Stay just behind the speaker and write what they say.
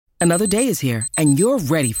Another day is here, and you're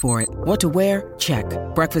ready for it. What to wear? Check.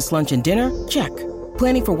 Breakfast, lunch, and dinner? Check.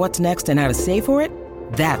 Planning for what's next and how to save for it?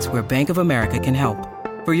 That's where Bank of America can help.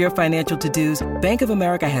 For your financial to-dos, Bank of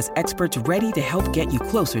America has experts ready to help get you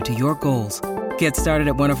closer to your goals. Get started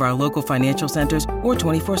at one of our local financial centers or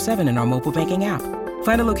 24/7 in our mobile banking app.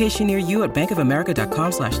 Find a location near you at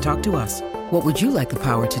bankofamerica.com/talktous. What would you like the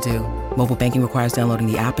power to do? Mobile banking requires downloading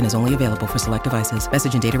the app and is only available for select devices.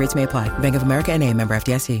 Message and data rates may apply. Bank of America N.A., member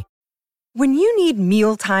FDIC. When you need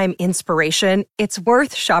mealtime inspiration, it's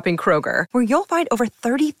worth shopping Kroger, where you'll find over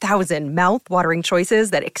 30,000 mouth-watering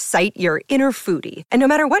choices that excite your inner foodie. And no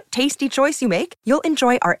matter what tasty choice you make, you'll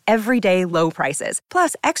enjoy our everyday low prices,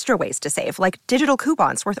 plus extra ways to save, like digital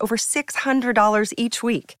coupons worth over $600 each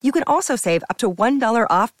week. You can also save up to $1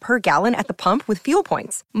 off per gallon at the pump with fuel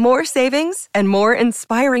points. More savings and more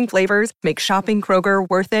inspiring flavors make shopping Kroger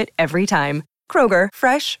worth it every time. Kroger,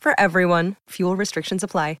 fresh for everyone. Fuel restrictions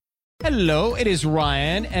apply. Hello, it is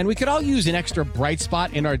Ryan, and we could all use an extra bright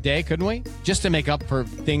spot in our day, couldn't we? Just to make up for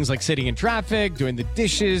things like sitting in traffic, doing the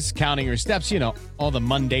dishes, counting your steps, all the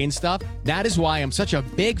mundane stuff. That is why I'm such a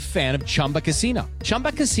big fan of Chumba Casino.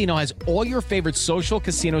 Chumba Casino has all your favorite social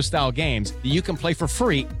casino-style games that you can play for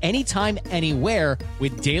free anytime, anywhere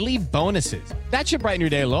with daily bonuses. That should brighten your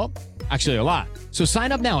day a little. Actually, a lot. So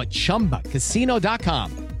sign up now at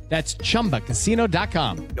ChumbaCasino.com. That's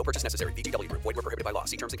ChumbaCasino.com. No purchase necessary. VGW Group. Void where prohibited by law.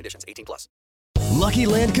 See terms and conditions. 18+. Lucky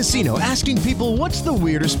Land Casino, asking people, what's the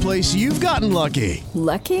weirdest place you've gotten lucky?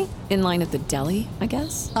 Lucky? In line at the deli, I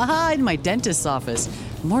guess? Aha, in my dentist's office.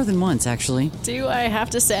 More than once, actually. Do I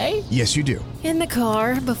have to say? Yes, you do. In the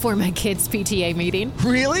car before my kids' PTA meeting.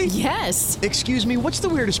 Really? Yes. Excuse me, what's the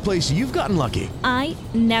weirdest place you've gotten lucky? I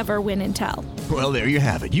never win and tell. Well, there you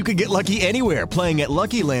have it. You can get lucky anywhere, playing at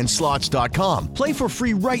LuckyLandSlots.com. Play for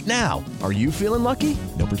free right now. Are you feeling lucky?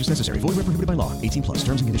 No purchase necessary. Void where prohibited by law. 18+.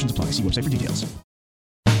 Terms and conditions apply. See website for details.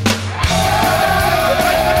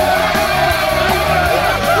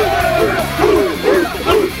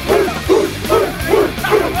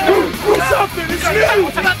 Something is new!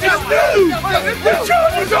 It's new! The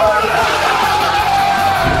Chargers are alive!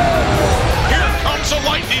 Here comes a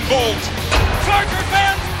lightning bolt! Charger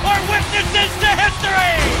fans are witnesses to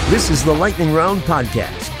history! This is the Lightning Round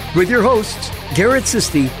Podcast with your hosts, Garrett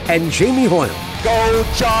Sisti and Jamie Hoyle. Go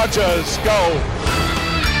Chargers, go!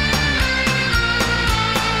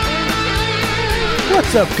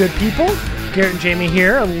 What's up, good people? Garrett and Jamie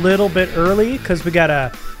here, a little bit early because we got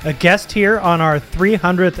a guest here on our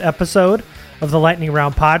 300th episode of the Lightning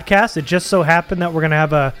Round Podcast. It just so happened that we're going to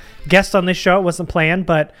have a guest on this show. It wasn't planned,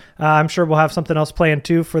 but I'm sure we'll have something else planned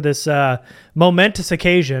too for this momentous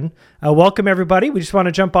occasion. Welcome, everybody. We just want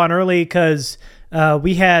to jump on early because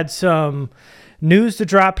we had some news to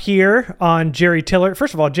drop here on Jerry Tillery.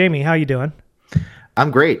 First of all, Jamie, how you doing?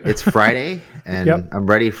 I'm great. It's Friday, and Yep. I'm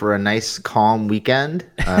ready for a nice, calm weekend.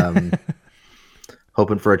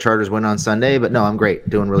 Hoping for a Chargers win on Sunday, but no, I'm great.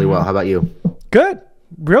 Doing really well. How about you? Good.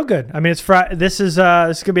 Real good. I mean, it's Friday. This is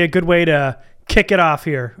going to be a good way to kick it off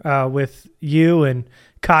here with you and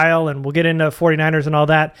Kyle, and we'll get into 49ers and all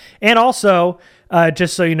that. And also,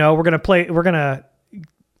 just so you know, we're going to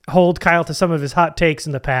hold Kyle to some of his hot takes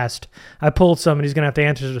in the past. I pulled some, and he's going to have to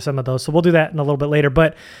answer to some of those. So we'll do that in a little bit later.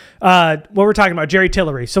 But what we're talking about, Jerry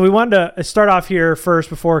Tillery. So we wanted to start off here first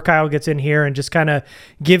before Kyle gets in here and just kind of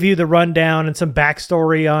give you the rundown and some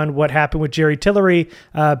backstory on what happened with Jerry Tillery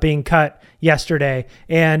being cut yesterday.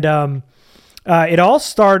 And it all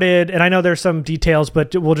started, and I know there's some details,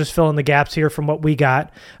 but we'll just fill in the gaps here from what we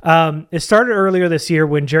got. It started earlier this year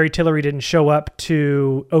when Jerry Tillery didn't show up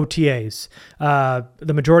to OTAs.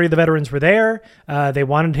 The majority of the veterans were there. They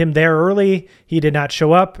wanted him there early. He did not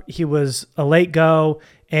show up. He was a late go,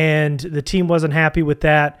 and the team wasn't happy with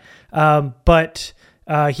that. But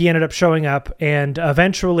he ended up showing up, and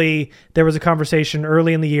eventually there was a conversation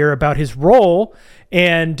early in the year about his role.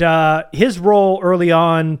 And his role early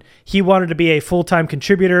on, he wanted to be a full-time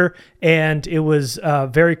contributor, and it was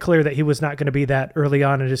very clear that he was not going to be that early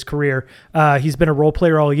on in his career. He's been a role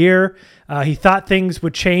player all year. He thought things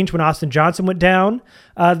would change when Austin Johnson went down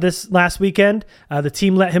this last weekend. The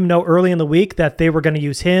team let him know early in the week that they were going to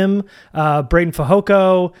use him, Braden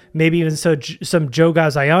Fajoko, maybe even some Joe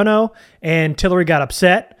Gaziano, and Tillery got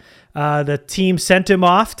upset. The team sent him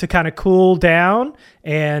off to kind of cool down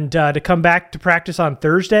and to come back to practice on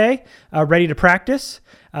Thursday, ready to practice.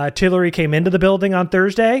 Tillery came into the building on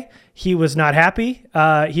Thursday. He was not happy.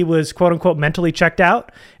 He was, quote unquote, mentally checked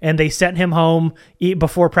out, and they sent him home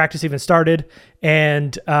before practice even started.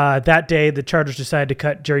 And that day, the Chargers decided to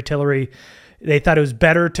cut Jerry Tillery. They thought it was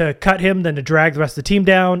better to cut him than to drag the rest of the team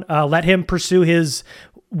down, let him pursue his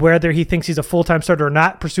whether he thinks he's a full-time starter or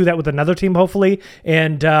not, pursue that with another team, hopefully.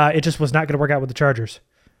 And it just was not going to work out with the Chargers.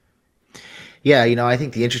 Yeah, I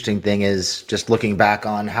think the interesting thing is just looking back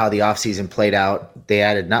on how the offseason played out, they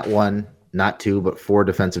added not one, not two, but 4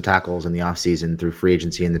 defensive tackles in the offseason through free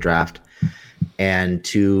agency and the draft. And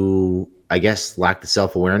to, I guess, lack the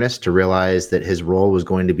self-awareness to realize that his role was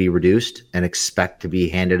going to be reduced and expect to be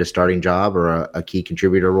handed a starting job or a key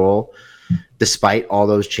contributor role, despite all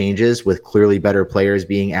those changes with clearly better players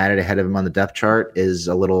being added ahead of him on the depth chart, is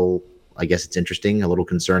a little, I guess it's interesting, a little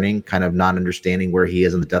concerning, kind of not understanding where he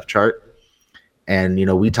is on the depth chart. And,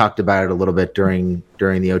 we talked about it a little bit during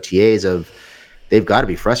the OTAs of they've got to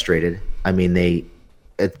be frustrated. I mean,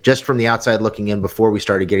 just from the outside looking in before we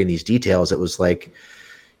started getting these details, it was like,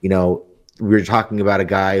 we were talking about a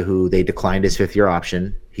guy who they declined his 5th-year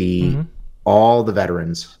option. All the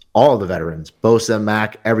veterans, Bosa,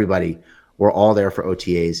 Mack, everybody were all there for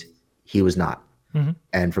OTAs. He was not.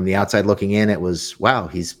 And from the outside looking in, it was, wow,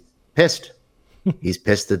 he's pissed. He's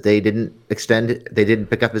pissed that they didn't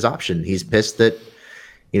pick up his option. He's pissed that,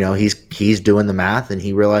 he's doing the math and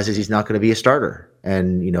he realizes he's not going to be a starter.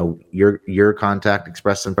 And, your contact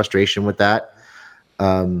expressed some frustration with that.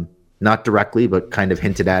 Not directly, but kind of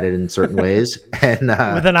hinted at it in certain ways. And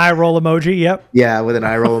with an eye roll emoji. Yep. Yeah. With an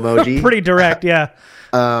eye roll emoji. Pretty direct. Yeah.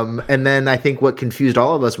 And then I think what confused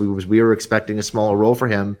all of us was we were expecting a smaller role for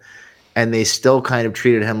him, and they still kind of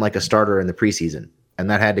treated him like a starter in the preseason. And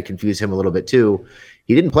that had to confuse him a little bit too.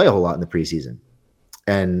 He didn't play a whole lot in the preseason.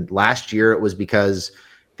 And last year it was because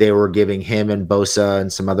they were giving him and Bosa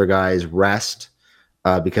and some other guys rest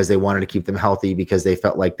because they wanted to keep them healthy because they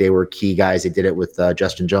felt like they were key guys. They did it with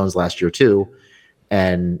Justin Jones last year too.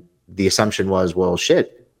 And the assumption was, well,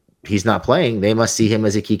 shit, he's not playing. They must see him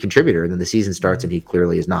as a key contributor. And then the season starts and he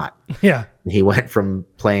clearly is not. Yeah. He went from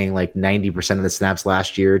playing like 90% of the snaps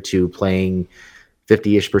last year to playing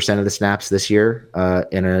 50-ish% of the snaps this year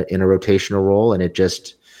in a rotational role. And it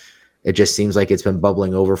just seems like it's been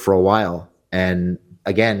bubbling over for a while. And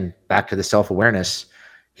again, back to the self-awareness,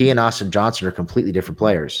 he and Austin Johnson are completely different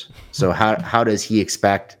players. So how does he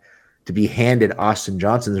expect to be handed Austin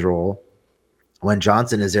Johnson's role when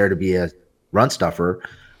Johnson is there to be a run stuffer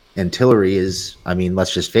and Tillery is, I mean,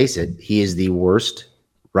 let's just face it, he is the worst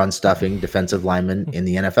run stuffing defensive lineman in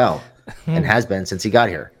the NFL and has been since he got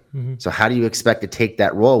here. So how do you expect to take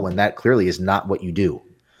that role when that clearly is not what you do?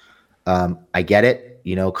 I get it,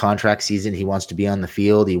 contract season, he wants to be on the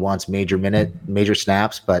field, he wants major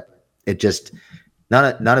snaps, but it just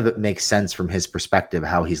none of it makes sense from his perspective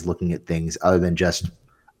how he's looking at things other than just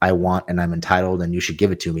I want and I'm entitled and you should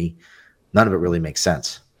give it to me. None of it really makes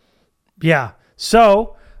sense. Yeah.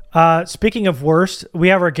 So speaking of worst, we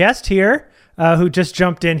have our guest here. Who just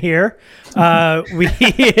jumped in here, which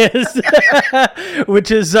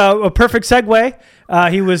is a perfect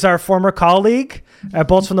segue. He was our former colleague at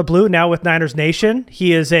Bolts from the Blue, now with Niners Nation.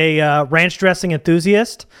 He is a ranch dressing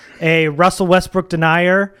enthusiast, a Russell Westbrook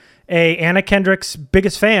denier, a Anna Kendrick's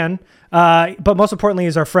biggest fan, but most importantly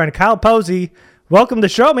is our friend Kyle Posey. Welcome to the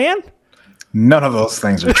show, man. None of those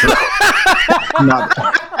things are true.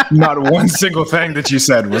 Not one single thing that you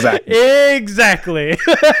said was accurate. Exactly.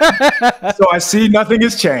 So I see nothing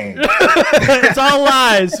has changed. It's all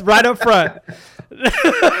lies right up front.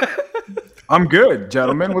 I'm good,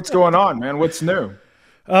 gentlemen. What's going on, man? What's new?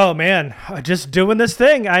 Oh, man. Just doing this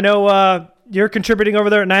thing. I know you're contributing over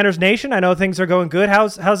there at Niners Nation. I know things are going good.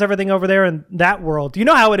 How's everything over there in that world? You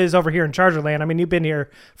know how it is over here in Chargerland. I mean, you've been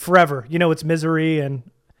here forever. You know it's misery and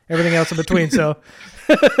everything else in between. So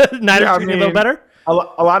Niners treating you a little better? A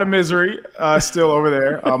lot of misery still over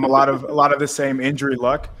there. A lot of the same injury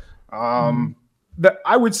luck.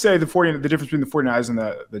 I would say the difference between the 49ers and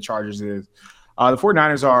the Chargers is the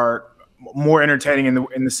 49ers are more entertaining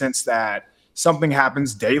in the sense that something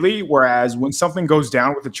happens daily, whereas when something goes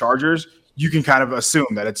down with the Chargers, you can kind of assume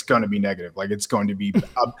that it's going to be negative, like it's going to be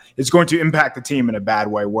it's going to impact the team in a bad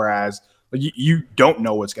way, whereas you don't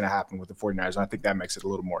know what's going to happen with the 49ers, and I think that makes it a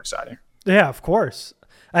little more exciting. Yeah, of course.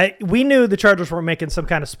 We knew the Chargers weren't making some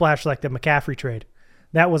kind of splash like the McCaffrey trade.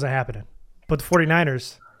 That wasn't happening. But the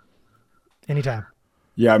 49ers, anytime.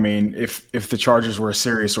 Yeah, I mean, if the Chargers were a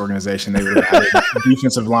serious organization, they would have had a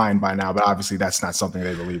defensive line by now, but obviously that's not something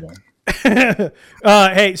they believe in.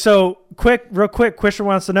 Hey, so real quick, Quisher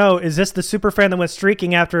wants to know, is this the super fan that went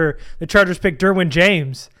streaking after the Chargers picked Derwin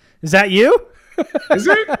James? Is that you? Is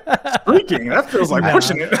it? Streaking? That feels like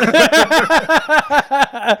pushing it.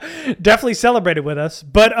 Definitely celebrated with us.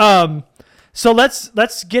 But so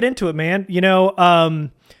let's get into it, man.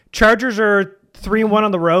 Chargers are 3-1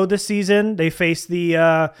 on the road this season. They face the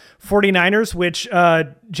 49ers, which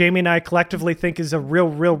Jamie and I collectively think is a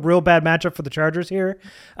real bad matchup for the Chargers here.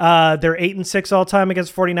 They're 8-6 all time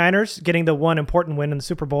against 49ers, getting the one important win in the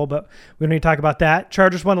Super Bowl, but we don't need to talk about that.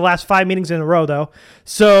 Chargers won the last 5 meetings in a row, though.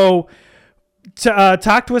 So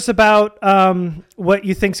talk to us about what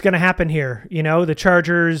you think's going to happen here. You know, the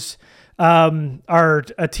Chargers are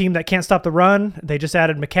a team that can't stop the run. They just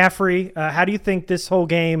added McCaffrey. How do you think this whole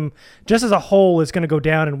game, just as a whole, is going to go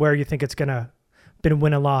down, and where you think it's going to been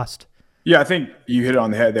win and lost? Yeah, I think you hit it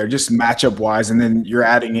on the head there, just matchup wise. And then you're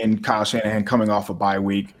adding in Kyle Shanahan coming off a bye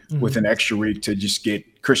week with an extra week to just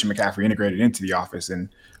get Christian McCaffrey integrated into the offense. And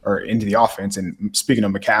speaking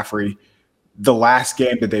of McCaffrey, the last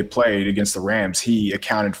game that they played against the Rams, he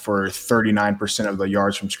accounted for 39% of the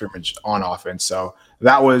yards from scrimmage on offense. So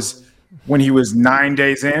that was when he was 9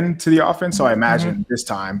 days into the offense. So I imagine this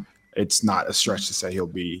time it's not a stretch to say he'll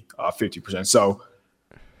be 50%. So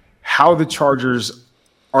how the Chargers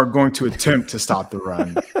are going to attempt to stop the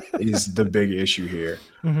run is the big issue here.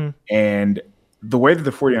 And the way that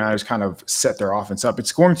the 49ers kind of set their offense up,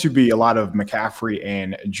 it's going to be a lot of McCaffrey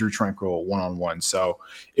and Drew Tranquill one-on-one. So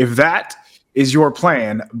if that is your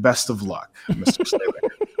plan, best of luck, Mr.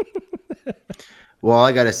 Slayback. Well, all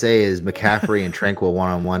I got to say is McCaffrey and Tranquill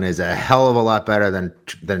one-on-one is a hell of a lot better than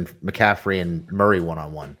McCaffrey and Murray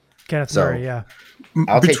one-on-one. Kenneth Murray, yeah.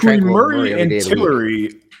 I'll take Between Tranquill Murray and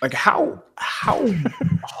Tillery, like how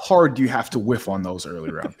hard do you have to whiff on those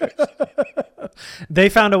early round picks? They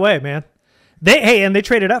found a way, man. And they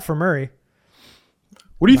traded up for Murray.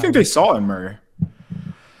 What do you think they saw in Murray?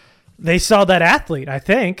 They saw that athlete, I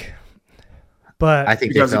think. But I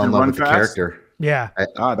think they fell in love with the character. Yeah.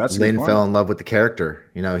 That's Lynn fell in love with the character.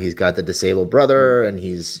 You know, he's got the disabled brother, and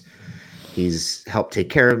he's helped take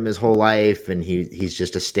care of him his whole life, and he's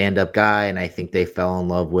just a stand-up guy. And I think they fell in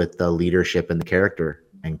love with the leadership and the character,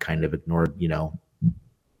 and kind of ignored, you know,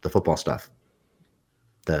 the football stuff,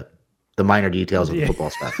 the minor details of the football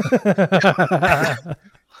stuff.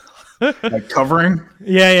 Like covering.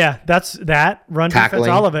 Yeah. That's that run tackling,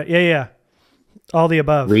 defense, all of it. Yeah. All the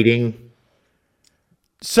above. Reading.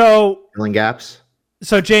 So filling gaps.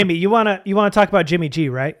 So Jamie, you wanna talk about Jimmy G,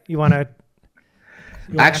 right? You wanna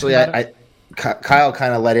actually, Kyle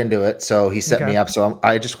kind of led into it, so he set me up. So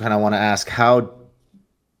I just kind of want to ask how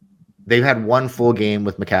they've had one full game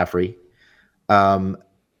with McCaffrey.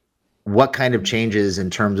 What kind of changes in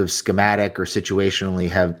terms of schematic or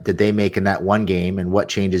situationally did they make in that one game, and what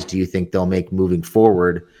changes do you think they'll make moving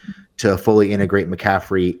forward to fully integrate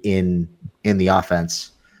McCaffrey in the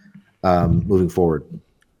offense moving forward?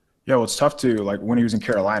 Yeah, well, it's tough to, like, when he was in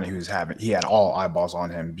Carolina, he had all eyeballs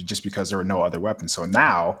on him just because there were no other weapons. So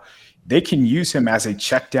now they can use him as a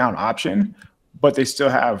check down option, but they still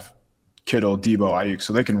have Kittle, Debo, Ayuk,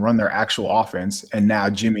 so they can run their actual offense. And now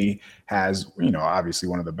Jimmy has, you know, obviously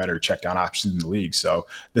one of the better check down options in the league. So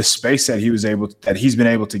the space that he's been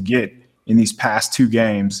able to get in these past 2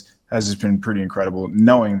 games has just been pretty incredible,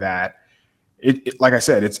 knowing that it like I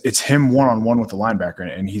said, it's him one-on-one with the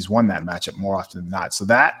linebacker, and he's won that matchup more often than not. So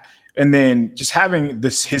that, and then just having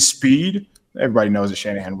his speed, everybody knows that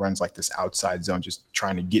Shanahan runs like this outside zone, just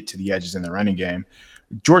trying to get to the edges in the running game.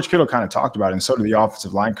 George Kittle kind of talked about it, and so did the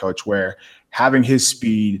offensive line coach, where having his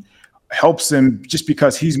speed helps them just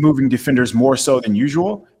because he's moving defenders more so than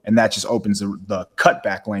usual, and that just opens the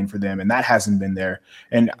cutback lane for them, and that hasn't been there.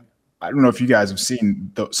 And I don't know if you guys have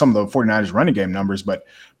seen some of the 49ers running game numbers, but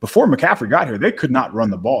before McCaffrey got here, they could not run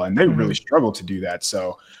the ball, and they really struggled to do that.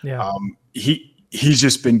 So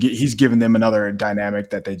he's given them another dynamic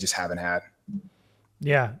that they just haven't had.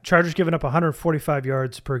 Yeah, Chargers giving up 145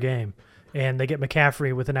 yards per game, and they get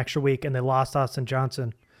McCaffrey with an extra week, and they lost Austin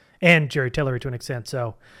Johnson and Jerry Tillery to an extent.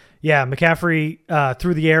 So, yeah, McCaffrey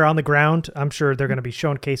through the air, on the ground, I'm sure they're going to be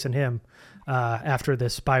showcasing him after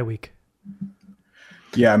this bye week.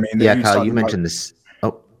 Yeah, I mean, Kyle, you mentioned this.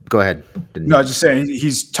 Oh, go ahead. No, I was just saying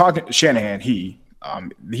he's talking Shanahan. He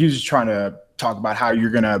was just trying to talk about how you're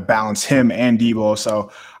going to balance him and Debo.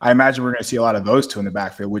 So I imagine we're going to see a lot of those two in the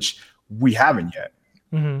backfield, which we haven't yet.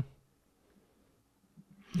 Mm-hmm.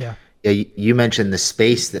 Yeah. Yeah, you mentioned the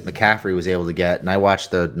space that McCaffrey was able to get, and I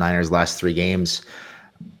watched the Niners' last 3 games.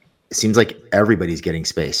 It seems like everybody's getting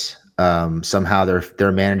space. Somehow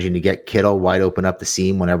they're managing to get Kittle wide open up the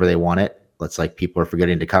seam whenever they want it. Looks like people are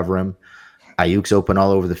forgetting to cover him. Ayuk's open all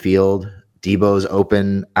over the field. Debo's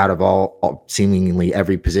open out of all seemingly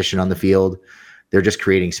every position on the field. They're just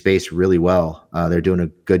creating space really well. They're doing a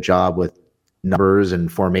good job with numbers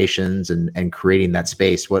and formations and creating that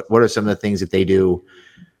space. What are some of the things that they do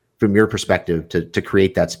from your perspective to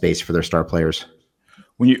create that space for their star players?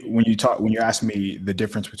 when you ask me the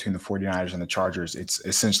difference between the 49ers and the Chargers, it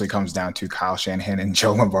essentially comes down to Kyle Shanahan and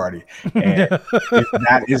Joe Lombardi. And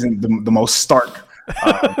that isn't the most stark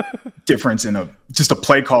difference in just a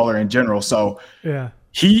play caller in general. So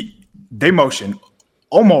they motion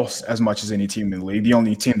almost as much as any team in the league. The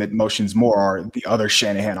only team that motions more are the other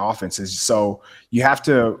Shanahan offenses. So you have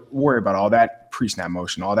to worry about all that pre-snap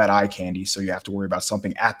motion, all that eye candy. So you have to worry about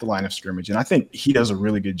something at the line of scrimmage. And I think he does a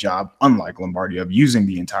really good job, unlike Lombardi, of using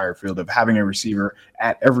the entire field, of having a receiver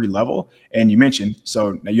at every level. And you mentioned,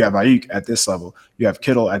 so now you have Ayuk at this level, you have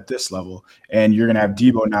Kittle at this level, and you're going to have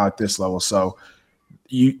Debo now at this level. So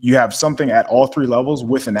you have something at all three levels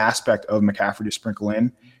with an aspect of McCaffrey to sprinkle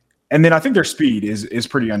in. And then I think their speed is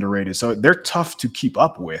pretty underrated. So they're tough to keep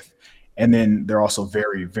up with. And then they're also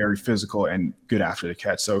very, very physical and good after the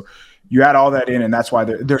catch. So you add all that in, and that's why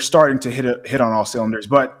they're starting to hit on all cylinders.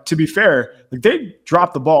 But to be fair, like, they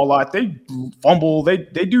drop the ball a lot. They fumble. They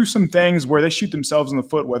do some things where they shoot themselves in the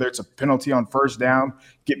foot, whether it's a penalty on first down,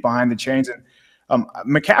 get behind the chains. And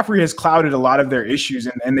McCaffrey has clouded a lot of their issues,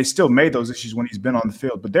 and they still made those issues when he's been on the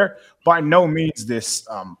field. But they're by no means this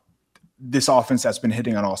offense that's been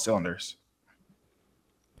hitting on all cylinders.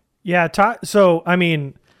 Yeah. So, I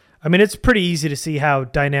mean, it's pretty easy to see how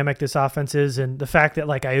dynamic this offense is, and the fact that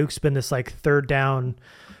like Ayuk's been this like third down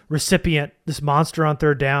recipient, this monster on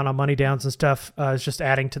third down, on money downs and stuff, is just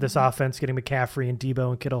adding to this offense, getting McCaffrey and Debo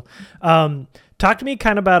and Kittle. Talk to me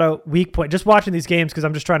kind of about a weak point, just watching these games, because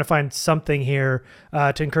I'm just trying to find something here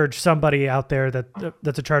to encourage somebody out there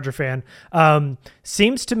that's a Charger fan.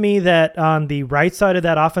 Seems to me that on the right side of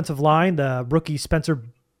that offensive line, the rookie Spencer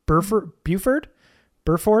Burford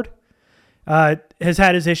has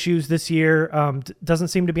had his issues this year. Doesn't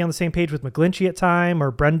seem to be on the same page with McGlinchey at time, or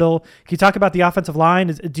Brendel. Can you talk about the offensive line?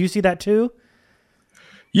 Do you see that too?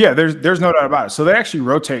 Yeah, there's no doubt about it. So they actually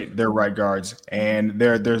rotate their right guards, and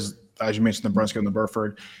there's, as you mentioned, the Brunskill and the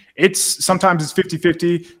Burford. Sometimes it's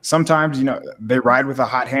 50-50. Sometimes, they ride with a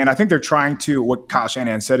hot hand. I think they're trying to, what Kyle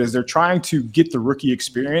Shanahan said is they're trying to get the rookie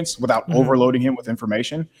experience without overloading him with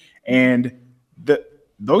information. And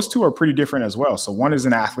those two are pretty different as well. So one is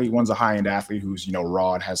an athlete, one's a high-end athlete who's,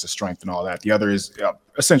 raw and has the strength and all that. The other is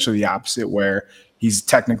essentially the opposite, where he's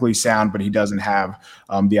technically sound, but he doesn't have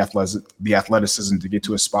the athleticism to get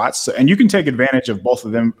to his spots. So, and you can take advantage of both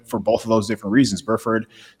of them for both of those different reasons. Burford,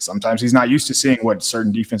 sometimes he's not used to seeing what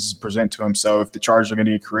certain defenses present to him. So if the Chargers are going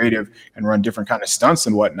to get creative and run different kind of stunts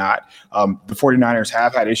and whatnot, the 49ers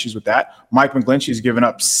have had issues with that. Mike McGlinchey's given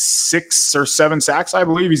up 6 or 7 sacks, I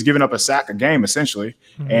believe. He's given up a sack a game, essentially.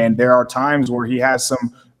 Mm-hmm. And there are times where he has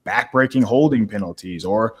some back-breaking holding penalties,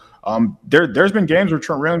 or there's been games where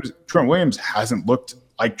Trent Williams hasn't looked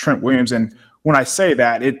like Trent Williams. And when I say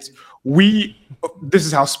that, this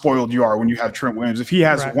is how spoiled you are when you have Trent Williams. If he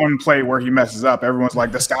has one play where he messes up, everyone's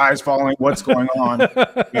like, the sky's falling, what's going on?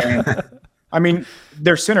 And I mean,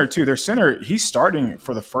 their center too. Their center, he's starting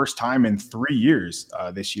for the first time in 3 years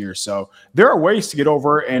this year. So there are ways to get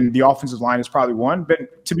over, and the offensive line is probably one.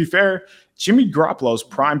 But to be fair, Jimmy Garoppolo's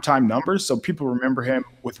primetime numbers, so people remember him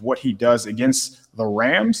with what he does against the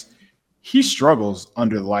Rams. He struggles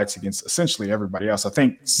under the lights against essentially everybody else. I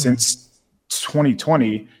think since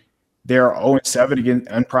 2020, they're 0-7 against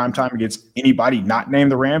in primetime against anybody not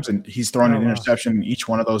named the Rams, and he's thrown an interception in each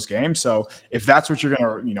one of those games. So if that's what you're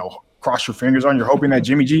going to, cross your fingers on, you're hoping that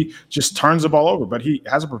Jimmy G just turns the ball over, but he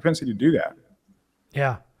has a propensity to do that.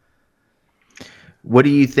 Yeah. What do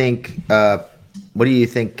you think?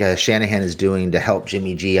 Shanahan is doing to help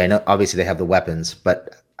Jimmy G? I know obviously they have the weapons,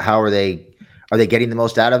 but how are they getting the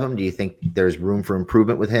most out of him? Do you think there's room for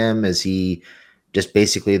improvement with him? Is he just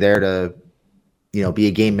basically there to, be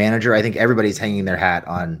a game manager? I think everybody's hanging their hat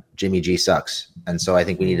on Jimmy G sucks. And so I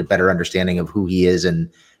think we need a better understanding of who he is and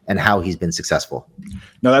how he's been successful.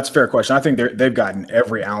 No, that's a fair question. I think they've gotten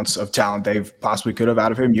every ounce of talent they've possibly could have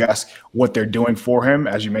out of him. You ask what they're doing for him,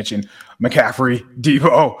 as you mentioned, McCaffrey,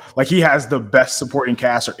 Debo, like he has the best supporting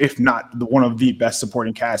cast, or if not one of the best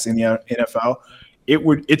supporting casts in the NFL.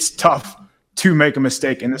 It's tough to make a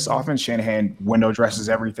mistake in this offense. Shanahan window dresses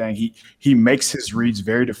everything. He makes his reads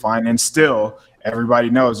very defined, and still everybody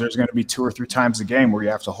knows there's going to be 2 or 3 times a game where you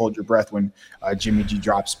have to hold your breath when Jimmy G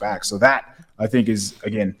drops back. So that, I think, is,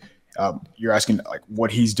 again, you're asking like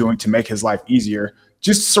what he's doing to make his life easier.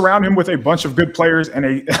 Just surround him with a bunch of good players and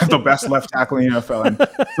the best left tackle in the NFL.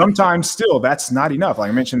 And sometimes still that's not enough. Like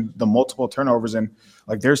I mentioned, the multiple turnovers, and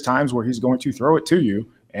like there's times where he's going to throw it to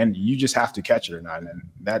you and you just have to catch it or not. And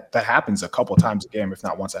that happens a couple times a game, if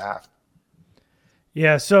not once a half.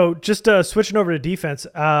 Yeah. So just switching over to defense,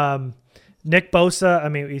 Nick Bosa, I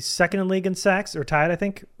mean, he's second in league in sacks, or tied, I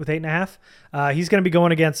think, with 8.5. He's going to be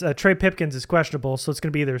going against Trey Pipkins is questionable, so it's going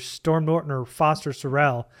to be either Storm Norton or Foster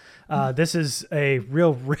Sorrell. This is a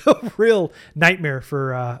real nightmare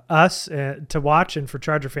for us to watch and for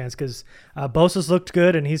Charger fans, because Bosa's looked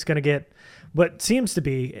good, and he's going to get what seems to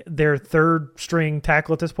be their third string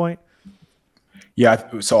tackle at this point.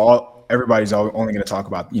 Yeah, so everybody's only going to talk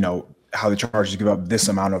about, how the Chargers give up this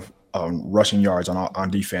amount of rushing yards on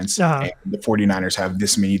defense, and the 49ers have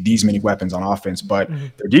these many weapons on offense, but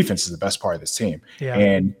their defense is the best part of this team. Yeah.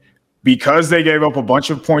 And because they gave up a bunch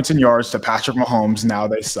of points and yards to Patrick Mahomes, now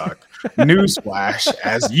they suck. Newsflash,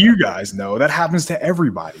 as you guys know, that happens to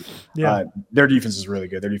everybody. Yeah. Their defense is really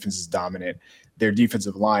good. Their defense is dominant. Their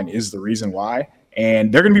defensive line is the reason why.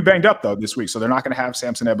 And they're going to be banged up, though, this week. So they're not going to have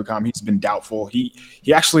Samson Ebukam. He's been doubtful.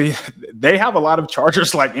 They have a lot of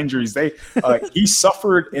Chargers-like injuries. He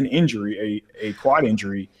suffered an injury, a quad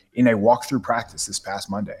injury, in a walkthrough practice this past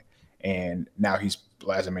Monday. And now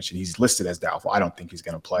as I mentioned, he's listed as doubtful. I don't think he's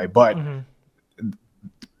going to play. But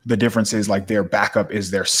the difference is, their backup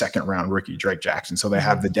is their second-round rookie, Drake Jackson. So they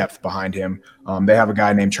have the depth behind him. They have a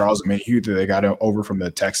guy named Charles Omenihu that they got over from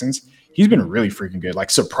the Texans. He's been really freaking good,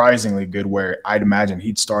 surprisingly good, where I'd imagine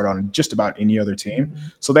he'd start on just about any other team.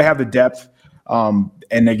 So they have the depth. And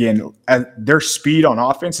again, their speed on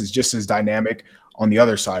offense is just as dynamic on the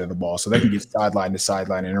other side of the ball. So they can get sideline to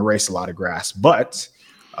sideline and erase a lot of grass. But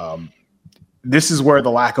this is where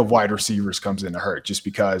the lack of wide receivers comes in to hurt, just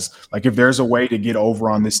because, if there's a way to get over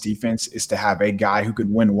on this defense, is to have a guy who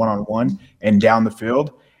could win one-on-one and down the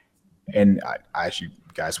field. And as you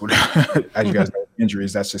guys know,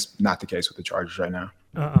 injuries, that's just not the case with the Chargers right now.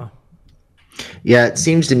 Yeah, it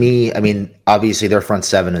seems to me, obviously their front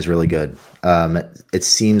seven is really good. It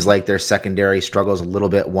seems like their secondary struggles a little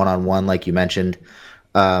bit one-on-one, like you mentioned.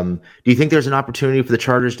 Do you think there's an opportunity for the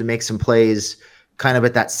Chargers to make some plays kind of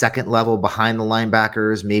at that second level behind the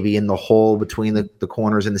linebackers, maybe in the hole between the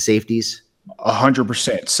corners and the safeties?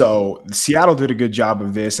 100%. So Seattle did a good job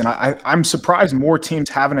of this, and I'm surprised more teams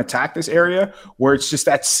haven't attacked this area where it's just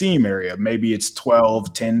that seam area. Maybe it's 10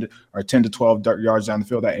 to 12 yards down the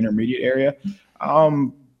field, that intermediate area.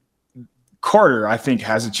 Carter, I think,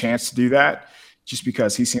 has a chance to do that just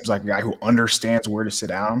because he seems like a guy who understands where to sit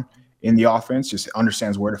down in the offense, just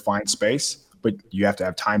understands where to find space. But you have to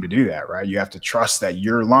have time to do that, right? You have to trust that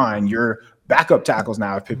your line, your backup tackles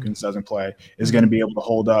now, if Pipkins doesn't play, is going to be able to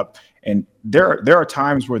hold up. And there are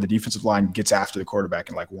times where the defensive line gets after the quarterback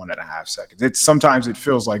in 1.5 seconds. Sometimes it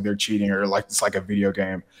feels like they're cheating, or it's like a video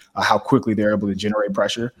game, how quickly they're able to generate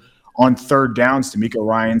pressure. On third downs, DeMeco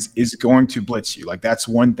Ryans is going to blitz you. That's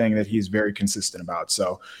one thing that he's very consistent about.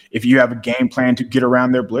 So if you have a game plan to get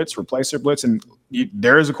around their blitz, replace their blitz, and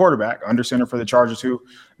there is a quarterback under center for the Chargers who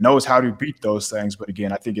knows how to beat those things. But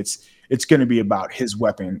again, I think it's going to be about his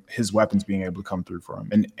weapons being able to come through for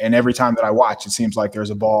him. And every time that I watch, it seems like there's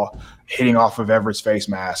a ball hitting off of Everett's face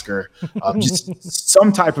mask, or just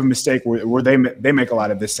some type of mistake where they make a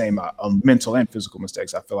lot of the same mental and physical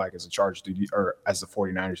mistakes, I feel like, as the Chargers do, or as the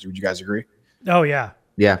 49ers do. Would you guys agree? Oh, yeah.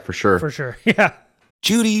 Yeah, for sure. For sure. Yeah.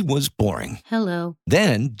 Judy was boring. Hello.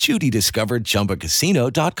 Then Judy discovered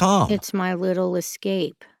ChumbaCasino.com. It's my little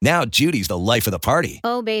escape. Now Judy's the life of the party.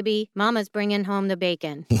 Oh, baby, mama's bringing home the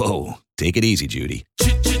bacon. Whoa, take it easy, Judy.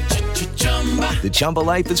 The Chumba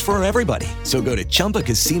life is for everybody. So go to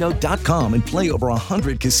ChumbaCasino.com and play over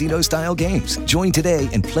 100 casino-style games. Join today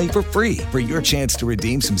and play for free for your chance to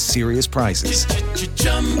redeem some serious prizes.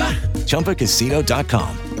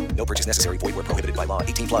 ChumbaCasino.com. No purchase necessary. Void where prohibited by law.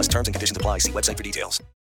 18+ terms and conditions apply. See website for details.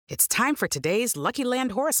 It's time for today's Lucky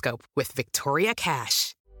Land horoscope with Victoria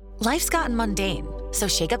Cash. Life's gotten mundane, so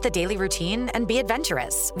shake up the daily routine and be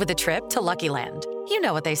adventurous with a trip to Lucky Land. You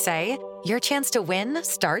know what they say. Your chance to win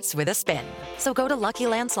starts with a spin. So go to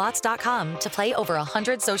LuckyLandSlots.com to play over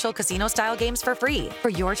 100 social casino-style games for free for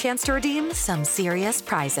your chance to redeem some serious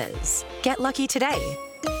prizes. Get lucky today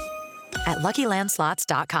at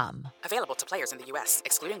LuckyLandSlots.com. Available to players in the U.S.,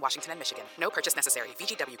 excluding Washington and Michigan. No purchase necessary.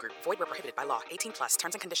 VGW Group. Void where prohibited by law. 18+.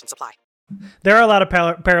 Terms and conditions apply. There are a lot of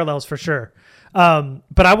parallels for sure.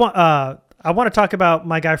 But I want to talk about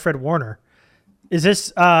my guy Fred Warner. Is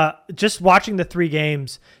this just watching the 3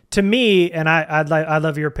 games to me? And I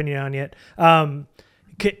love your opinion on it.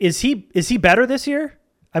 Is he better this year?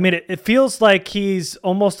 I mean, it feels like he's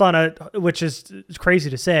almost on which is crazy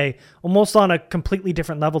to say, almost on a completely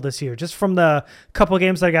different level this year. Just from the couple of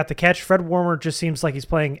games that I got to catch, Fred Warner just seems like he's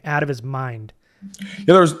playing out of his mind.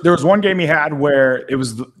 Yeah, there was one game he had where it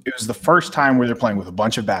was the first time where they're playing with a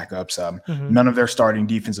bunch of backups, none of their starting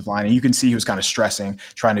defensive line, and you can see he was kind of stressing,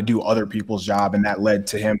 trying to do other people's job, and that led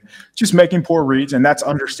to him just making poor reads, and that's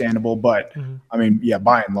understandable. But I mean, yeah,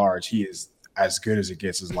 by and large, he is as good as it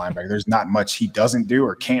gets as a linebacker. There's not much he doesn't do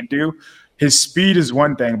or can't do. His speed is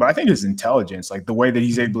one thing, but I think his intelligence, like the way that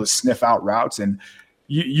he's able to sniff out routes, and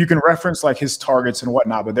you can reference like his targets and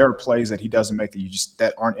whatnot, but there are plays that he doesn't make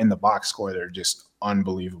that aren't in the box score that are just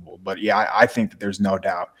unbelievable. But yeah, I think that there's no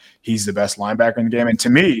doubt he's the best linebacker in the game. And to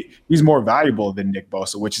me, he's more valuable than Nick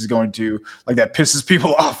Bosa, which is going to, like, that pisses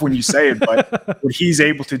people off when you say it, but what he's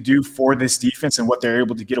able to do for this defense and what they're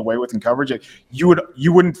able to get away with in coverage, you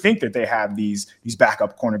wouldn't think that they have these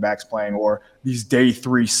backup cornerbacks playing or these day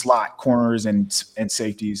 3 slot corners and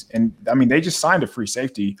safeties. And I mean, they just signed a free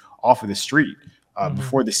safety off of the street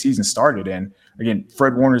before the season started. And again,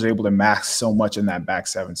 Fred Warner is able to max so much in that back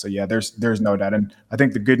seven. So yeah, there's no doubt. And I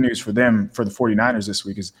think the good news for them, for the 49ers this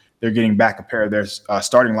week, is they're getting back a pair of their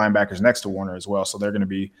starting linebackers next to Warner as well. So they're going to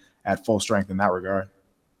be at full strength in that regard.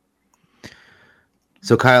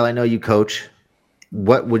 So Kyle, I know you coach.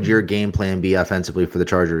 What would your game plan be offensively for the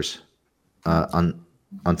Chargers on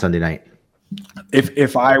Sunday night?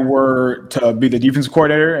 If I were to be the defensive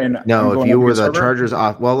coordinator and if you were the Chargers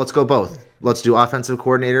off, well, let's go both. Let's do offensive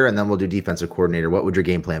coordinator and then we'll do defensive coordinator. What would your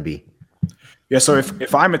game plan be? Yeah, so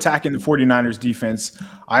if I'm attacking the 49ers defense,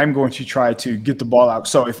 I'm going to try to get the ball out.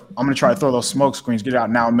 So if I'm going to try to throw those smoke screens, get it out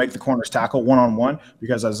now and make the corners tackle one-on-one,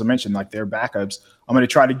 because as I mentioned, like they're backups, I'm going to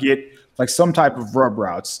try to get like some type of rub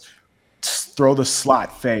routes, throw the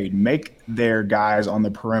slot fade, make their guys on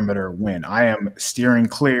the perimeter win. I am steering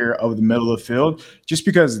clear of the middle of the field just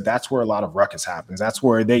because that's where a lot of ruckus happens. That's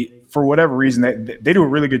where they, for whatever reason, they do a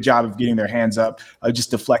really good job of getting their hands up,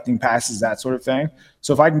 just deflecting passes, that sort of thing.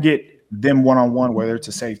 So if I can get them one-on-one, whether it's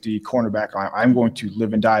a safety, cornerback, I'm going to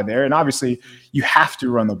live and die there. And obviously you have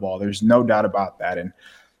to run the ball. There's no doubt about that. And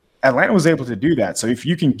Atlanta was able to do that. So if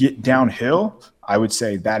you can get downhill, I would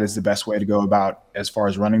say that is the best way to go about as far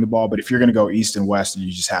as running the ball. But if you're going to go east and west,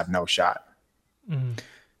 you just have no shot. Mm-hmm.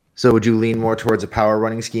 So would you lean more towards a power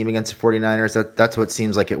running scheme against the 49ers? That's what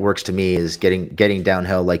seems like it works to me, is getting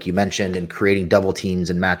downhill, like you mentioned, and creating double teams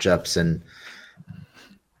and matchups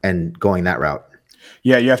and going that route.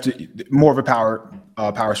 Yeah, you have to more of a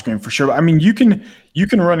power scheme for sure. I mean, you can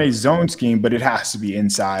run a zone scheme, but it has to be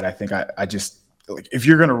inside. I think I just, like, if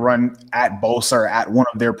you're going to run at Bosa or at one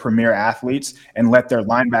of their premier athletes and let their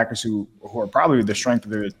linebackers who are probably the strength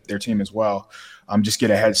of their team as well, just get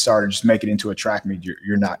a head start and just make it into a track meet,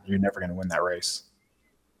 you're never going to win that race.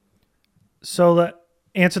 So to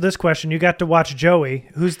answer this question, you got to watch Joey.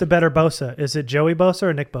 Who's the better Bosa? Is it Joey Bosa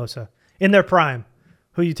or Nick Bosa in their prime?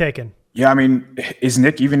 Who you taking? Yeah, I mean, is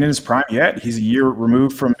Nick even in his prime yet? He's a year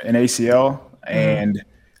removed from an ACL. And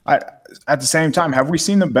at the same time, have we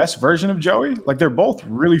seen the best version of Joey? Like, they're both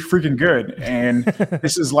really freaking good. And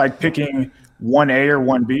this is like picking 1A or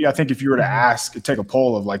 1B. I think if you were to take a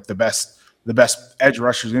poll of like the best edge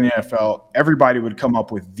rushers in the NFL, everybody would come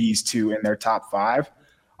up with these two in their top 5.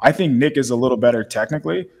 I think Nick is a little better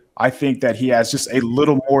technically. I think that he has just a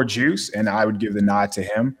little more juice, and I would give the nod to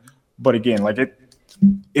him. But again, like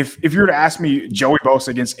if you were to ask me Joey Bosa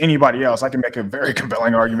against anybody else, I can make a very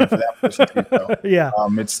compelling argument for that person too. So, yeah.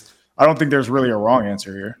 I don't think there's really a wrong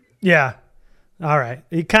answer here. Yeah. All right.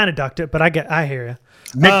 You kind of ducked it, but I hear you.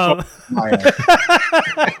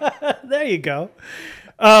 There you go.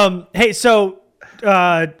 Hey, so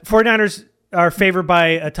 49ers are favored by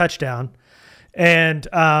a touchdown. And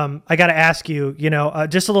I got to ask you,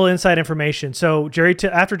 just a little inside information. So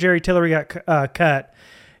after Jerry Tillery got cut,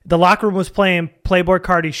 the locker room was playing Playboy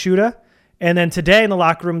Cardi Shooter, and then today in the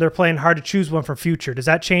locker room they're playing Hard to Choose One from Future. Does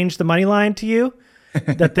that change the money line to you?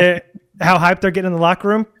 That how hyped they're getting in the locker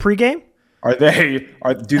room pregame?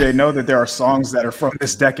 Do they know that there are songs that are from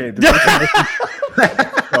this decade? So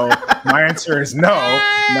my answer is no.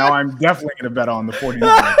 Now I'm definitely going to bet on the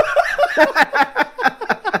 49ers.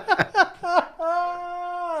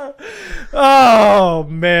 Oh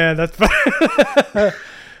man, that's funny.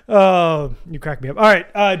 Oh, you cracked me up. All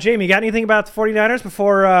right, Jamie, got anything about the 49ers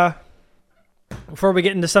before we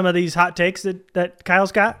get into some of these hot takes that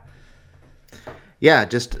Kyle's got? Yeah,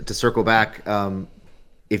 just to circle back,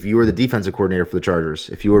 if you were the defensive coordinator for the Chargers,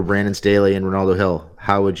 if you were Brandon Staley and Ronaldo Hill,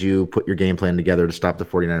 how would you put your game plan together to stop the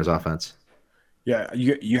 49ers offense? Yeah,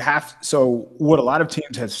 you have – so what a lot of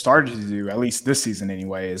teams have started to do, at least this season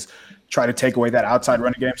anyway, is try to take away that outside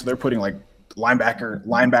running game. So they're putting like linebacker,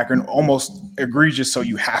 and almost egregious, so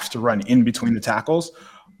you have to run in between the tackles.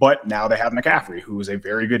 But now they have McCaffrey, who is a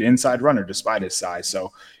very good inside runner despite his size.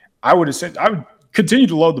 So I would continue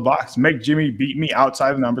to load the box, make Jimmy beat me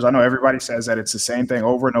outside the numbers. I know everybody says that it's the same thing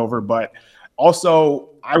over and over, but also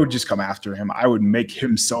I would just come after him. I would make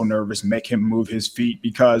him so nervous, make him move his feet,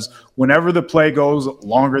 because whenever the play goes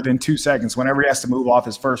longer than 2 seconds, whenever he has to move off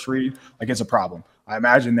his first read, like, it's a problem. I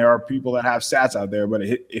imagine there are people that have stats out there, but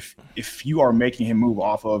if you are making him move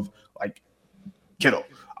off of, like, Kittle,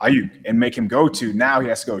 Ayuk, and make him go to, now he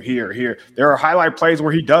has to go here. There are highlight plays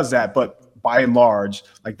where he does that, but by and large,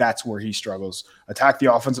 like, that's where he struggles. Attack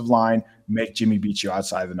the offensive line, make Jimmy beat you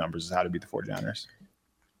outside the numbers is how to beat the 49ers.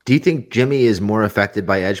 Do you think Jimmy is more affected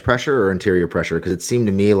by edge pressure or interior pressure? Because it seemed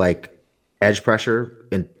to me like edge pressure,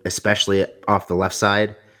 and especially off the left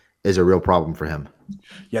side, is a real problem for him.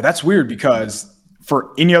 Yeah, that's weird, because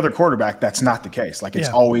for any other quarterback, that's not the case. Like, it's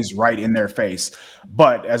always right in their face.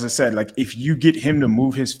 But as I said, like, if you get him to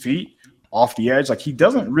move his feet off the edge, like, he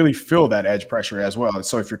doesn't really feel that edge pressure as well.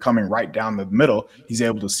 So if you're coming right down the middle, he's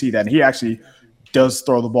able to see that. And he actually does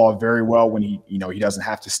throw the ball very well when he doesn't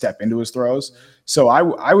have to step into his throws. So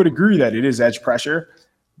I would agree that it is edge pressure,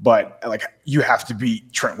 but, like, you have to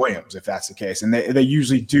beat Trent Williams if that's the case. And they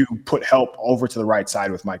usually do put help over to the right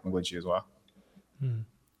side with Mike McGlinchey as well.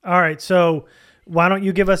 All right, so why don't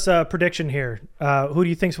you give us a prediction here? Who do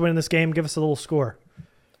you think's winning this game? Give us a little score.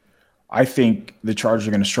 I think the Chargers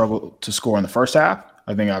are going to struggle to score in the first half.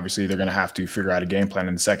 I think obviously they're going to have to figure out a game plan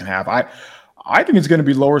in the second half. I think it's going to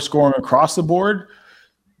be lower scoring across the board.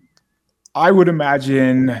 I would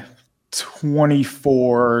imagine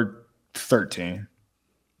 24-13.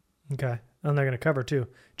 Okay. And they're going to cover too.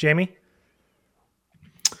 Jamie?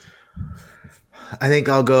 I think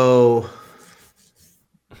I'll go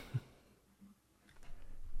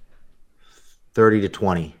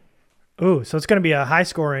 30-20. Ooh, so it's going to be a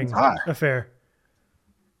high-scoring affair.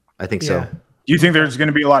 I think so. Do you think there's going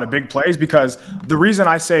to be a lot of big plays? Because the reason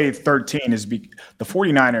I say 13 is the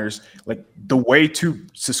 49ers, like, the way to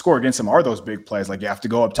score against them are those big plays. Like, you have to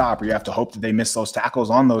go up top, or you have to hope that they miss those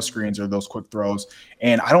tackles on those screens or those quick throws.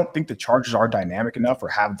 And I don't think the Chargers are dynamic enough or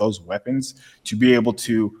have those weapons to be able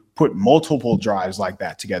to put multiple drives like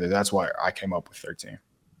that together. That's why I came up with 13.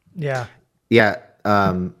 Yeah. Yeah.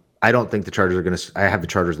 I don't think the Chargers are going to. I have the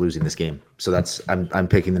Chargers losing this game, so I'm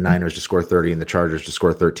picking the Niners to score 30 and the Chargers to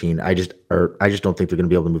score 13. I just don't think they're going to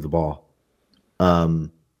be able to move the ball.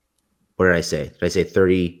 What did I say? Did I say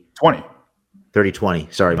 30? 20.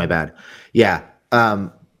 30-20. Sorry, my bad. Yeah.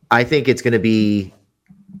 I think it's going to be.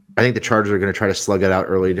 I think the Chargers are going to try to slug it out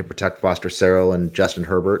early to protect Foster Sarell and Justin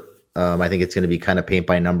Herbert. I think it's going to be kind of paint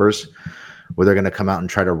by numbers, where they're going to come out and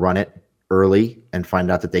try to run it early and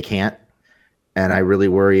find out that they can't. And I really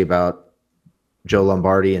worry about Joe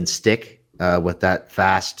Lombardi and Stick with that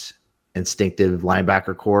fast, instinctive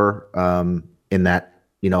linebacker core in that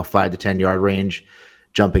 5 to 10 yard range,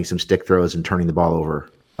 jumping some stick throws and turning the ball over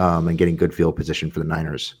and getting good field position for the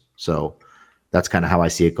Niners. So that's kind of how I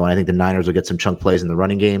see it going. I think the Niners will get some chunk plays in the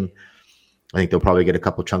running game. I think they'll probably get a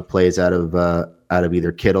couple chunk plays out of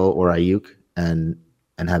either Kittle or Ayuk and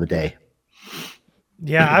have a day.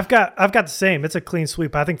 Yeah, I've got the same. It's a clean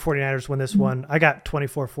sweep. I think 49ers win this one. I got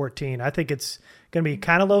 24-14. I think it's going to be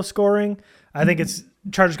kind of low scoring. I think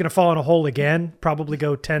Chargers going to fall in a hole again, probably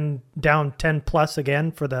go 10 plus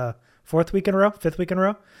again for the fifth week in a row.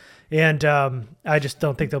 And I just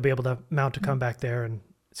don't think they'll be able to mount a comeback there, and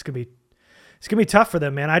it's going to be tough for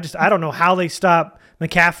them, man. I don't know how they stop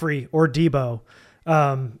McCaffrey or Debo.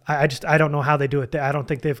 I don't know how they do it. I don't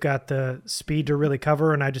think they've got the speed to really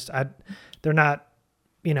cover, and they're not.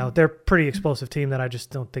 They're a pretty explosive team that I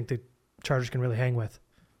just don't think the Chargers can really hang with.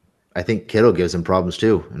 I think Kittle gives them problems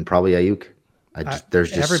too, and probably Ayuk. They're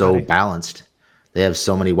just so balanced. They have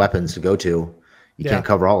so many weapons to go to. You can't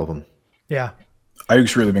cover all of them. Yeah.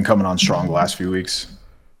 Ayuk's really been coming on strong the last few weeks.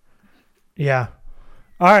 Yeah.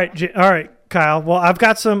 All right, Kyle. Well, I've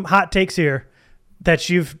got some hot takes here that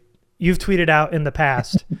you've tweeted out in the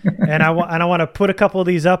past, and I want to put a couple of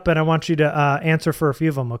these up, and I want you to answer for a few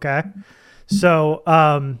of them. Okay. So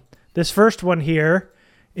this first one here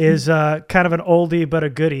is kind of an oldie but a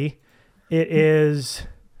goodie. It is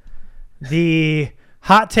the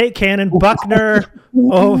hot take cannon, Buckner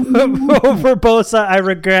over Bosa. I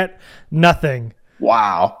regret nothing.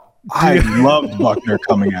 Wow. I loved Buckner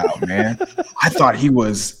coming out, man. I thought he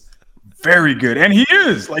was very good. And he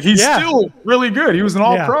is. Like, he's still really good. He was an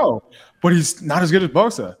all-pro. But he's not as good as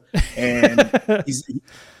Bosa. And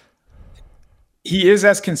he is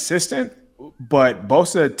as consistent. But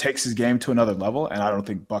Bosa takes his game to another level, and I don't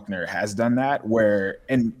think Buckner has done that.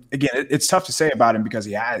 And again, it's tough to say about him because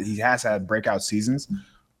he has had breakout seasons,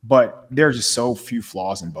 but there are just so few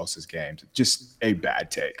flaws in Bosa's game. Just a bad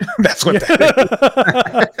take. That's what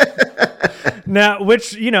that is. Now,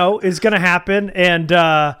 which, is going to happen. And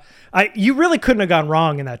you really couldn't have gone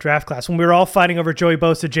wrong in that draft class when we were all fighting over Joey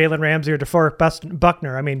Bosa, Jalen Ramsey, or DeForest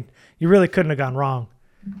Buckner. I mean, you really couldn't have gone wrong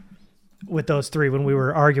with those three when we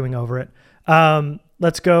were arguing over it.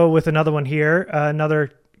 Let's go with another one here.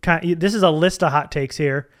 This is a list of hot takes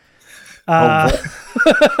here. Rashad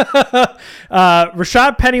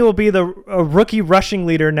Penny will be the rookie rushing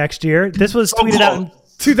leader next year. This was tweeted out in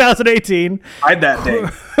 2018. I that day.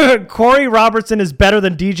 Corey Robertson is better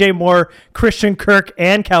than DJ Moore, Christian Kirk,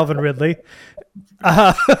 and Calvin Ridley.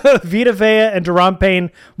 Vita Vea and Daron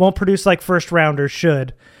Payne won't produce like first rounders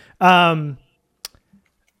should. You're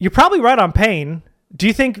probably right on Payne. Do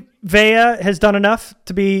you think Vea has done enough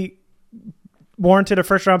to be warranted a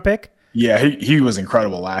first round pick? Yeah, he was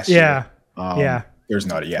incredible last year. Yeah. There's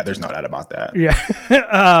no doubt about that.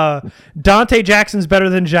 Yeah. Dante Jackson's better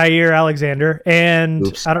than Jair Alexander.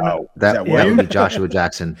 And I don't know. That would be Joshua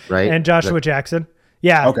Jackson, right? And Joshua Jackson.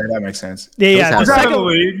 Yeah. Okay, that makes sense. Yeah. Was that in the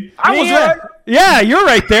league? I was right. Yeah, you're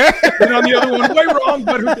right there. And on the other one, way wrong.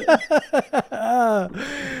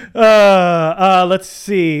 But let's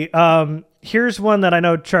see. Here's one that I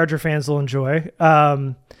know Charger fans will enjoy.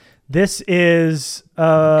 This is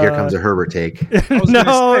here comes a Herbert take.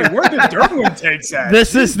 No, where did Derwin takes at?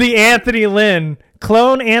 This is the Anthony Lynn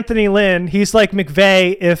clone. Anthony Lynn. He's like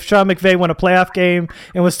McVay if Sean McVay won a playoff game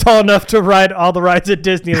and was tall enough to ride all the rides at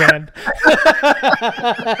Disneyland.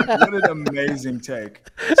 What an amazing take.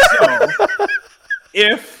 So,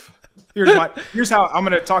 here's how I'm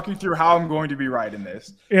going to talk you through how I'm going to be right in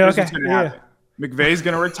this. Yeah, Here's okay. what's going to happen. McVay's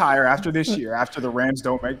going to retire after this year, after the Rams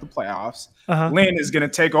don't make the playoffs. Lynn is going to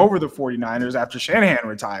take over the 49ers after Shanahan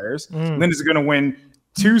retires. Lynn is going to win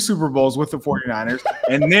 2 Super Bowls with the 49ers.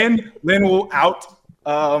 And then Lynn will outproduce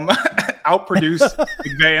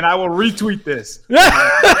McVay, and I will retweet this.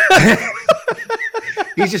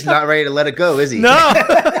 He's just not ready to let it go, is he? No.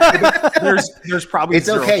 There's probably it's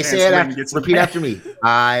okay. Say it after. Repeat after me.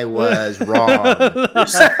 I was wrong.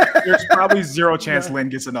 There's probably 0 chance Lynn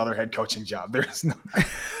gets another head coaching job. There's no.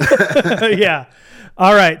 Yeah.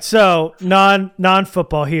 All right. So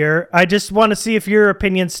non-football here. I just want to see if your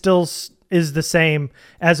opinion still is the same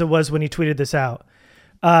as it was when you tweeted this out.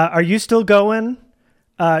 Are you still going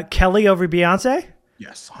Kelly over Beyonce?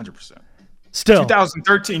 Yes, 100%. Still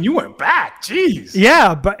 2013, you went back. Jeez.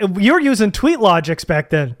 Yeah, but you were using tweet logics back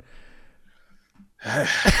then.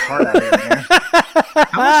 Hard out here, man. How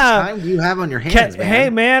much time do you have on your hands, man? Hey,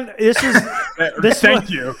 man, this is Thank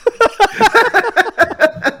you.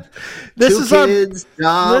 This Two is kids,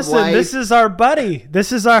 job, listen. wife. This is our buddy.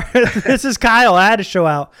 This is Kyle. I had to show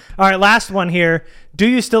out. All right, last one here. Do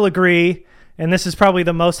you still agree? And this is probably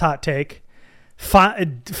the most hot take.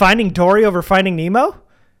 Finding Dory over Finding Nemo?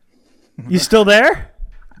 You still there?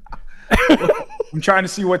 I'm trying to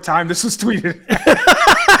see what time this was tweeted.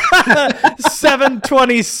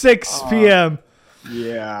 7:26 p.m.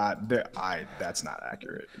 Yeah, that's not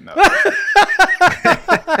accurate. No.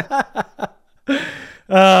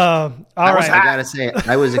 All right. I gotta say,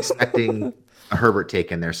 I was expecting a Herbert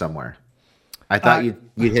take in there somewhere. I thought you'd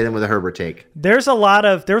hit him with a Herbert take. There was a lot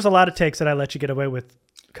of takes that I let you get away with,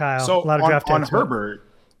 Kyle. So a lot of draft on takes, Herbert,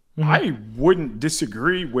 I wouldn't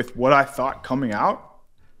disagree with what I thought coming out.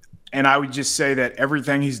 And I would just say that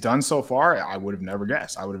everything he's done so far, I would have never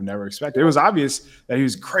guessed. I would have never expected. It was obvious that he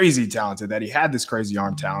was crazy talented, that he had this crazy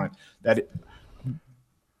arm talent. I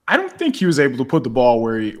don't think he was able to put the ball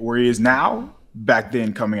where he is now back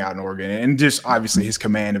then coming out in Oregon. And just obviously his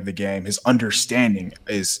command of the game, his understanding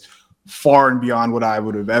is far and beyond what I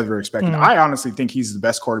would have ever expected. I honestly think he's the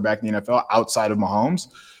best quarterback in the NFL outside of Mahomes.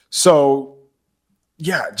 So,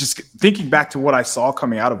 yeah, just thinking back to what I saw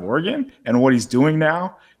coming out of Oregon and what he's doing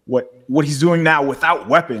now, what he's doing now without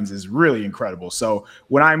weapons is really incredible. So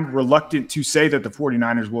when I'm reluctant to say that the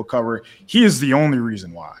 49ers will cover, he is the only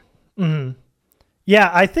reason why. Mm-hmm. Yeah,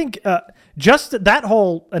 I think just that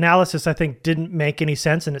whole analysis, I think, didn't make any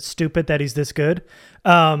sense, and it's stupid that he's this good.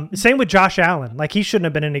 Same with Josh Allen. Like, he shouldn't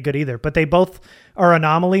have been any good either, but they both are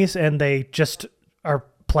anomalies, and they just are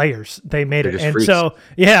players. They made it. And freaks. So,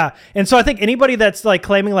 yeah. And so I think anybody that's like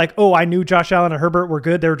claiming like, oh, I knew Josh Allen and Herbert were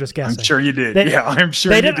good, they were just guessing. I'm sure you did. I'm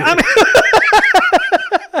sure you did. I mean,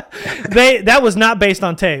 that was not based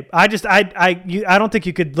on tape. I don't think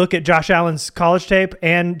you could look at Josh Allen's college tape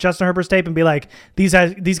and Justin Herbert's tape and be like, these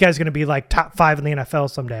guys are going to be like top 5 in the NFL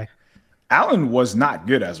someday. Allen was not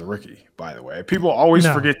good as a rookie, by the way. People always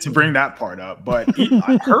forget to bring that part up. But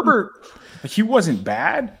Herbert, he wasn't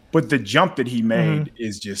bad, but the jump that he made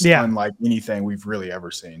is just unlike anything we've really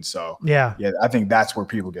ever seen. So, yeah, I think that's where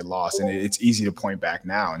people get lost. And it's easy to point back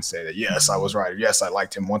now and say that, yes, I was right. Yes, I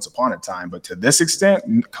liked him once upon a time. But to this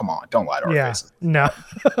extent, come on, don't lie to our faces. No.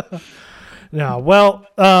 No. Well,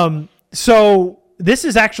 so this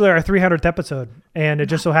is actually our 300th episode, and it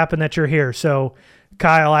just so happened that you're here. So,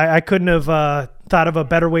 Kyle, I couldn't have thought of a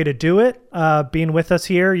better way to do it, being with us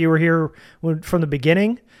here. You were here from the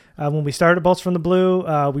beginning when we started Bolts from the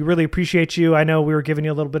Blue. We really appreciate you. I know we were giving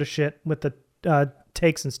you a little bit of shit with the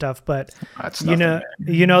takes and stuff, but you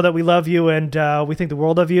know that we love you and we think the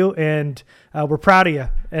world of you, and we're proud of you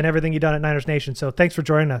and everything you've done at Niners Nation. So thanks for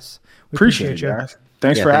joining us. We appreciate you guys.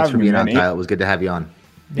 Thanks for having me, being man. on, Kyle. It was good to have you on.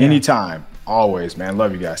 Anytime. Always, man.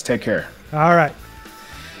 Love you guys. Take care. All right.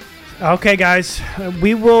 Okay, guys.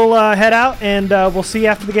 We will head out, and we'll see you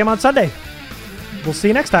after the game on Sunday. We'll see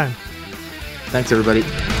you next time. Thanks, everybody.